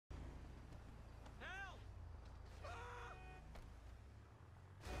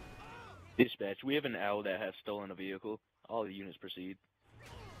Dispatch, we have an owl that has stolen a vehicle. All the units proceed.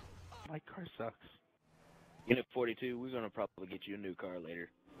 My car sucks. Unit 42, we're going to probably get you a new car later.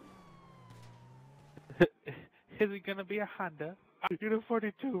 Is it gonna be a Honda? Unit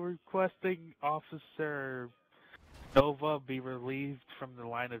 42 requesting Officer Nova be relieved from the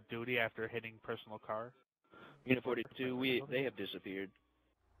line of duty after hitting personal car. Unit 42, they have disappeared.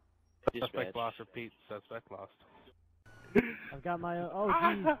 Suspect Dispatch. lost. Repeat. Suspect lost. I've got my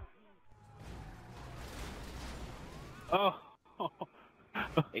oh geez. Oh.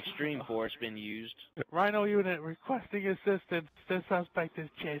 Extreme force been used. Rhino unit requesting assistance. The suspect is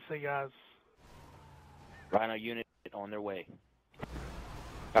chasing us. Rhino unit on their way.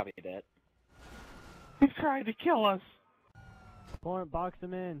 Copy that. He's trying to kill us. Point, box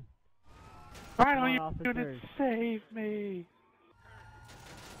him in. Rhino on, unit, officers. save me.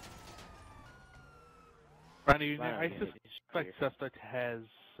 Rhino unit, Rhino I unit is suspect suspect has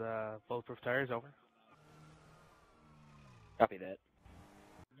bulletproof tires. Over. Copy that.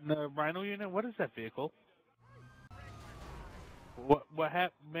 The Rhino unit, what is that vehicle?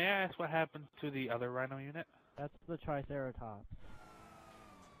 May I ask what happened to the other Rhino unit? That's the Triceratops.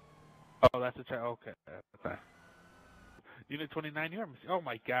 Oh, that's a okay. Unit 29, you're oh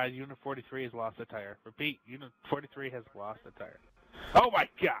my god, Unit 43 has lost a tire. Repeat, Unit 43 has lost a tire. Oh my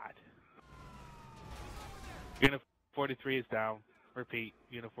god! Unit 43 is down. Repeat,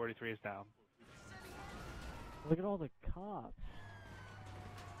 Unit 43 is down. Look at all the cops.